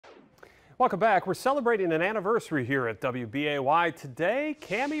Welcome back. We're celebrating an anniversary here at WBAY. Today,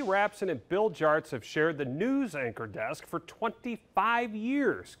 Cami Rapson and Bill Jartz have shared the news anchor desk for 25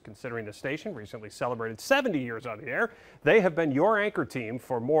 years. Considering the station recently celebrated 70 years on the air, they have been your anchor team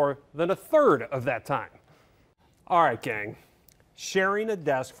for more than a third of that time. All right, gang. Sharing a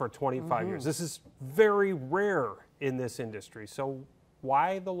desk for 25 years. This is very rare in this industry. So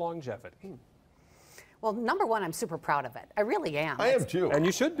why the longevity? Well, number one, I'm super proud of it. I really am. I am too. And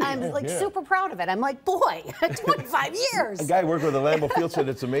you should be. I'm super proud of it. I'm like, boy, 25 years. A guy working with the Lambeau Field said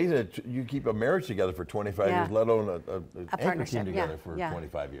it's amazing that you keep a marriage together for 25 years, let alone an anchor team together for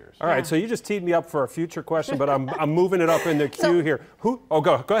 25 years. All right, so you just teed me up for a future question, but I'm moving it up in the queue here. Who? Oh,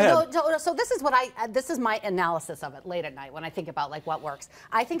 go ahead. So this is what this is my analysis of it late at night when I think about like what works.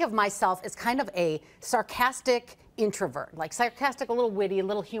 I think of myself as kind of a sarcastic introvert, like sarcastic, a little witty, a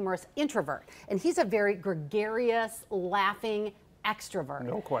little humorous introvert. And he's a very gregarious, laughing extrovert.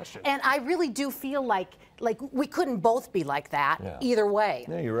 No question. And I really do feel like we couldn't both be like that either way.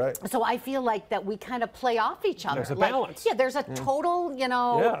 Yeah, you're right. So I feel like that we kind of play off each other. There's a balance. Yeah, there's a total, you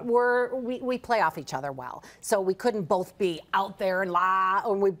know, we play off each other well. So we couldn't both be out there and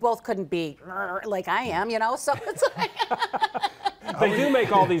or we both couldn't be like I am, you know, so it's like... They do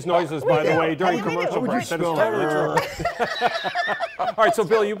make all these noises, by the way, during commercial breaks. That is totally true. All right, so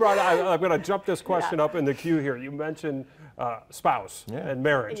Bill, you brought. I'm going to jump this question up in the queue here. You mentioned spouse and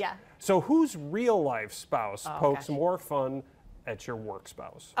marriage. Yeah. So whose real life spouse pokes more fun at your work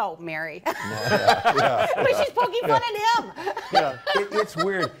spouse? Oh, Mary. But she's poking fun at him. Yeah, it's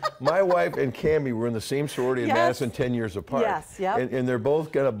weird. My wife and Cami were in the same sorority in Madison 10 years apart. Yes, and they're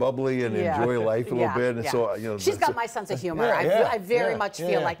both kind of bubbly and enjoy life a little bit. And so, you know, she's got my sense of humor. I very much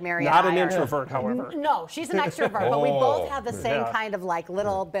feel like Mary. Not an introvert, however. No, she's an extrovert, but we both have the same kind of like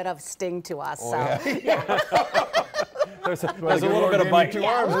little bit of sting to us. So there's a little bit of bite. Two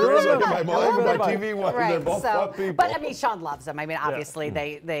arms. My mom, my TV one. They're both fun people. But I mean, Sean loves them. I mean, obviously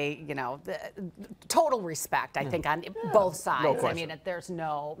they you know, total respect. I think on both sides. I mean, there's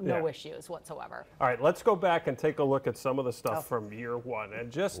no issues whatsoever. All right, let's go back and take a look at some of the stuff from year one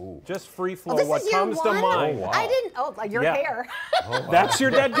and just free flow what comes to mind. Oh, wow. I didn't. Oh, your hair. That's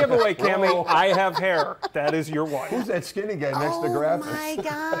your dead giveaway, Cami. I have hair. That is your one. Who's that skinny guy next to Graphics? Oh my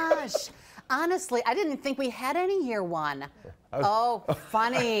gosh. Honestly, I didn't think we had any year one. Oh,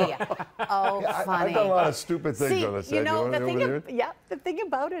 funny. Oh, funny. I've done a lot of stupid things on the set. You know, the thing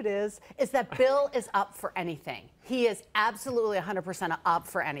about it is that Bill is up for anything. He is absolutely 100% up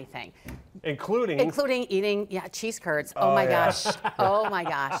for anything. Including eating, cheese curds. Oh my gosh. Oh my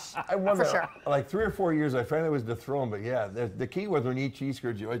gosh. I wonder, for sure. like 3 or 4 years, I finally was dethroned. But yeah, the key was when you eat cheese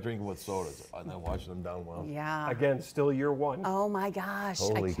curds, you always drink them with sodas and then wash them down well. Yeah. Again, still year one. Oh my gosh.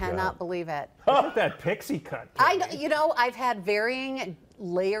 Holy I cannot believe it. Look at that pixie cut. You know, I've had varying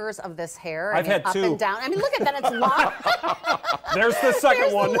layers of this hair. I've had two. Up and down. I mean, look at that. It's long. There's the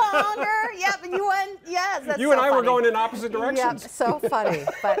second one. Longer. Yep. And you went. Yes. That's you and I were going in opposite directions. Yep. So funny.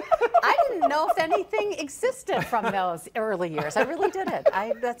 But I didn't know if anything existed from those early years. I really didn't.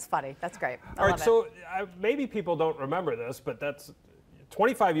 That's funny. That's great. All right. So maybe people don't remember this, but that's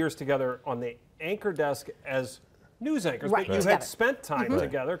 25 years together on the anchor desk as news anchors. Right. But you had spent time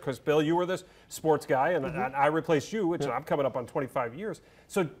together because, Bill, you were this sports guy, and I replaced you, which I'm coming up on 25 years.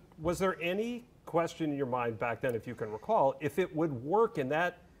 So was there any question in your mind back then, if you can recall, if it would work in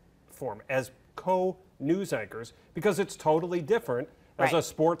that form as co-news anchors? Because it's totally different as a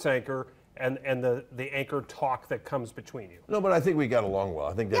sports anchor and the anchor talk that comes between you. No, but I think we got along well.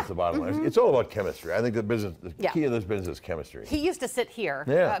 I think that's the bottom line. It's all about chemistry. I think the key of this business is chemistry. He used to sit here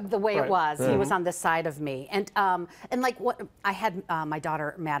the way it was. He was on this side of me. And like what I had my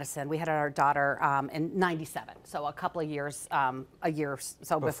daughter Madison, we had our daughter in '97, so a couple of years, a year or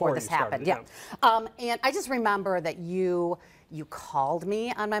so before this happened. And I just remember that you called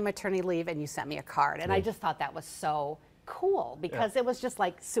me on my maternity leave and you sent me a card. And I just thought that was so cool because it was just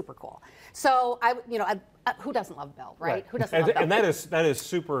like super cool. So who doesn't love Bill, right? Who doesn't love Bill? And that is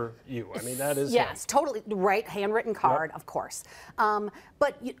super you. I mean, that is totally right. Handwritten card, of course.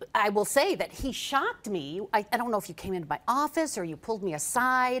 But I will say that he shocked me. I don't know if you came into my office or you pulled me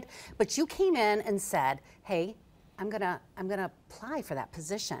aside, but you came in and said, "Hey, I'm gonna apply for that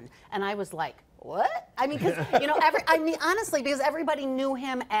position," and I was like, what? I mean, because honestly, because everybody knew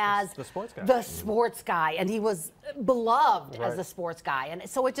him as the sports guy. The sports guy, and he was beloved as the sports guy, and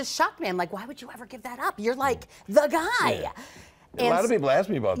so it just shocked me. I'm like, why would you ever give that up? You're like the guy. A lot of people ask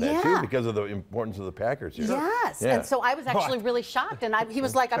me about that too because of the importance of the Packers here. Yes, and so I was actually really shocked, and he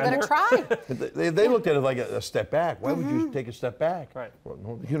was like, "I'm going to try." They looked at it like a step back. Why would you take a step back? Right.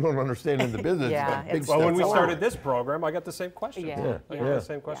 Well, you don't understand in the business. Well, when we started this program, I got the same question. I got the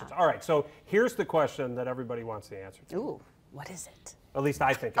same questions. All right, so here's the question that everybody wants the answer to. Ooh, what is it? At least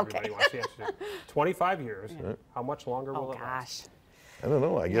I think everybody wants the answer to. 25 years. How much longer will it last? I don't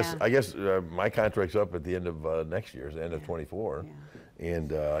know. I guess my contract's up at the end of next year's, end of 24,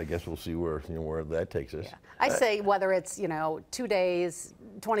 and I guess we'll see where that takes us. I say whether it's 2 days,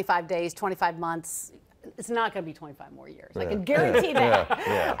 25 days, 25 months. It's not going to be 25 more years. I can guarantee that.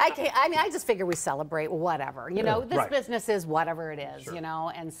 I mean, I just figure we celebrate whatever. This business is whatever it is.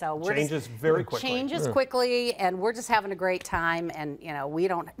 And so we're changes very quickly. Changes quickly, and we're just having a great time. And we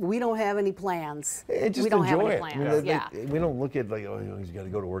don't have any plans. Just we don't enjoy have any plans. We don't look at like, oh, he's got to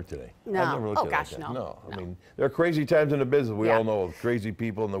go to work today. No. I've never looked at gosh, it like no. that. No. I mean, there are crazy times in the business. We all know crazy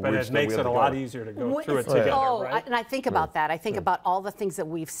people and the weird stuff. But it makes it a lot easier to go through it together, right? And I think about that. I think about all the things that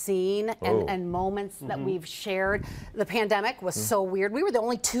we've seen and moments that we've shared. The pandemic was so weird. We were the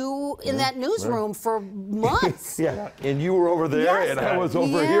only two in that newsroom for months. And you were over there, and I was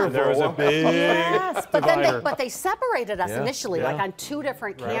over here. There was a big but they separated us initially, like on two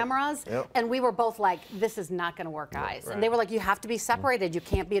different cameras, and we were both like, "This is not going to work, guys." And they were like, "You have to be separated. You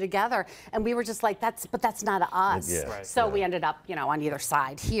can't be together." And we were just like, "That's not us." So we ended up, on either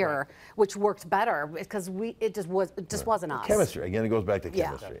side here, which worked better because it just wasn't us. Chemistry again. It goes back to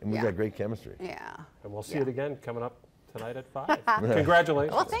chemistry, and we've got great chemistry. And we'll see it again coming up tonight at 5.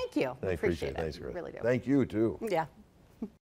 Congratulations. Well, thank you. I appreciate it. it. Thanks, Chris. Really do. Thank you, too. Yeah.